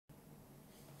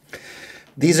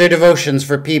These are devotions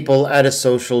for people at a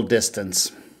social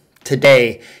distance.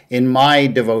 Today, in my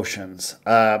devotions,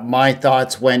 my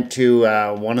thoughts went to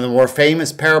one of the more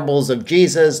famous parables of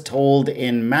Jesus told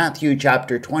in Matthew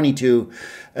chapter 22,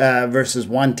 verses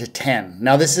 1 to 10.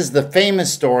 Now, this is the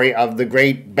famous story of the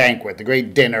great banquet, the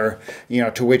great dinner,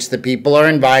 to which the people are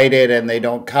invited and they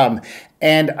don't come.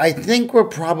 And I think we're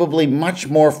probably much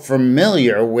more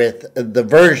familiar with the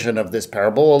version of this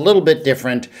parable, a little bit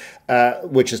different,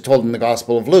 which is told in the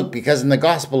Gospel of Luke, because in the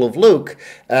Gospel of Luke,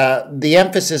 the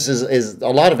emphasis is a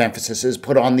lot of emphasis is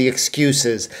put on the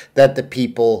excuses that the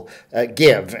people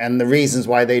give and the reasons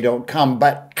why they don't come.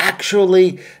 But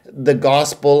actually, the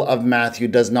Gospel of Matthew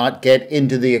does not get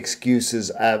into the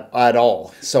excuses at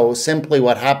all. So simply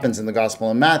what happens in the Gospel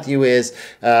of Matthew is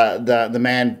the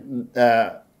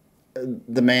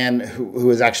man who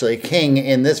is actually a king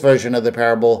in this version of the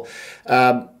parable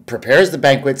prepares the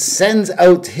banquet, sends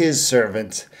out his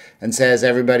servants, and says,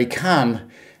 "Everybody come."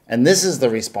 And this is the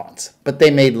response. "But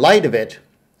they made light of it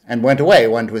and went away,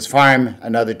 one to his farm,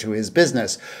 another to his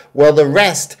business. While the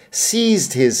rest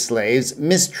seized his slaves,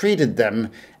 mistreated them,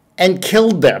 and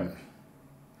killed them."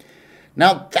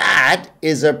 Now that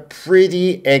is a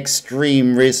pretty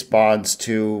extreme response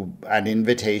to an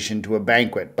invitation to a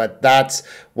banquet, but that's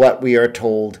what we are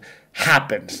told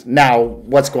happened. Now,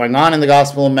 what's going on in the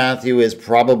Gospel of Matthew is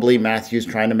probably Matthew's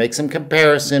trying to make some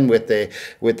comparison with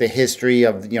the history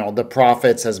of the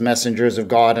prophets as messengers of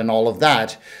God and all of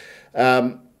that.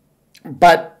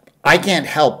 But I can't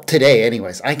help today,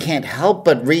 anyways. I can't help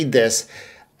but read this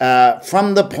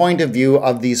from the point of view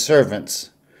of these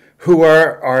servants who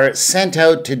are sent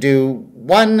out to do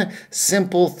one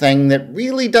simple thing that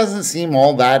really doesn't seem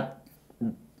all that,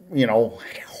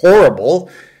 horrible,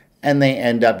 and they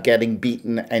end up getting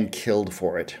beaten and killed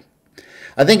for it.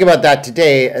 I think about that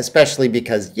today, especially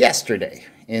because yesterday,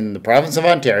 in the province of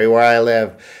Ontario, where I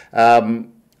live,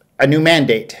 a new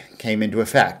mandate came into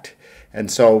effect. And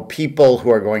so people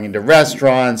who are going into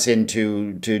restaurants,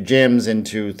 into gyms,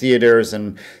 into theaters,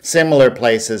 and similar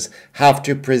places have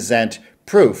to present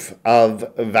proof of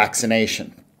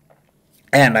vaccination.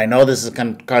 And I know this is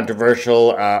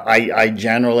controversial. I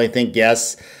generally think,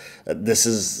 yes, this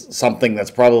is something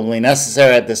that's probably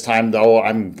necessary at this time, though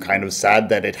I'm kind of sad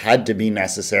that it had to be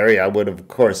necessary. I would, of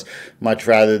course, much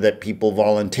rather that people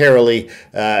voluntarily,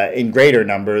 in greater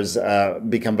numbers,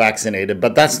 become vaccinated.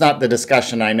 But that's not the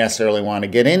discussion I necessarily want to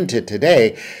get into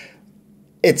today.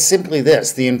 It's simply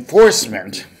this: the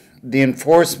enforcement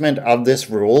of this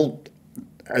rule,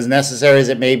 as necessary as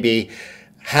it may be,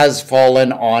 has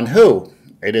fallen on who?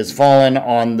 It has fallen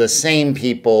on the same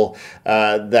people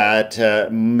that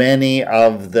many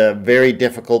of the very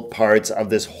difficult parts of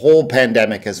this whole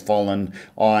pandemic has fallen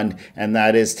on, and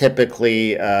that is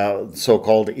typically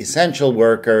so-called essential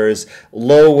workers,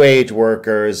 low-wage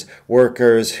workers,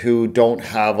 workers who don't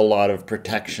have a lot of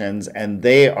protections, and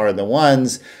they are the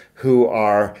ones who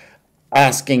are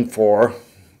asking for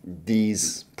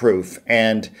these proof.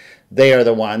 And they are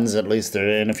the ones, at least there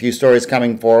are in a few stories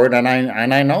coming forward, and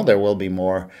I know there will be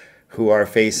more, who are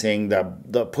facing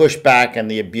the pushback and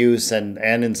the abuse, and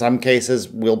in some cases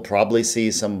we'll probably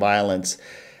see some violence,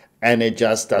 and it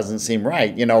just doesn't seem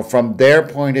right. From their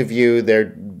point of view,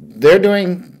 they're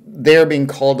being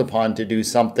called upon to do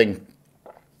something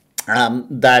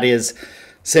that is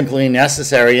simply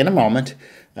necessary in a moment.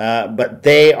 But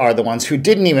they are the ones who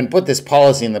didn't even put this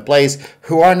policy in the place,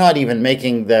 who are not even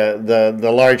making the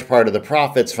large part of the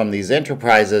profits from these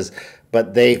enterprises,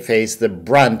 but they face the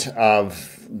brunt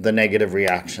of the negative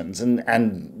reactions.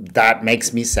 And that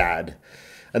makes me sad.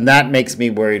 And that makes me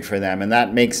worried for them. And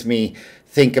that makes me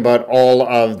think about all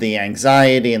of the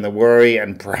anxiety and the worry,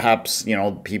 and perhaps,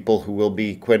 people who will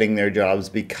be quitting their jobs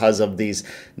because of these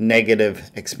negative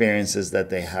experiences that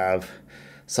they have.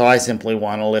 So I simply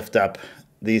want to lift up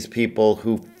these people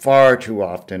who far too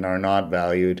often are not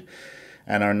valued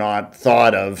and are not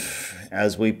thought of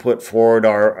as we put forward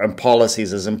our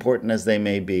policies, as important as they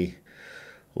may be.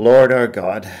 Lord our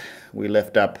God, we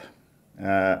lift up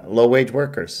low-wage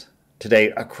workers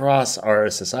today across our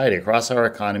society, across our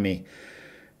economy,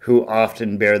 who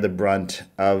often bear the brunt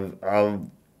of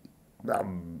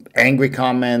angry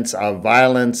comments, of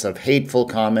violence, of hateful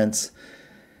comments.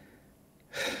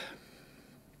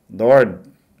 Lord,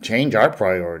 change our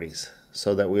priorities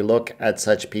so that we look at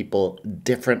such people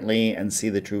differently and see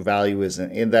the true value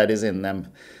that is in them,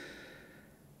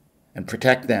 and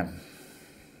protect them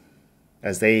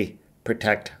as they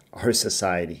protect our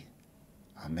society.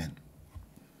 Amen.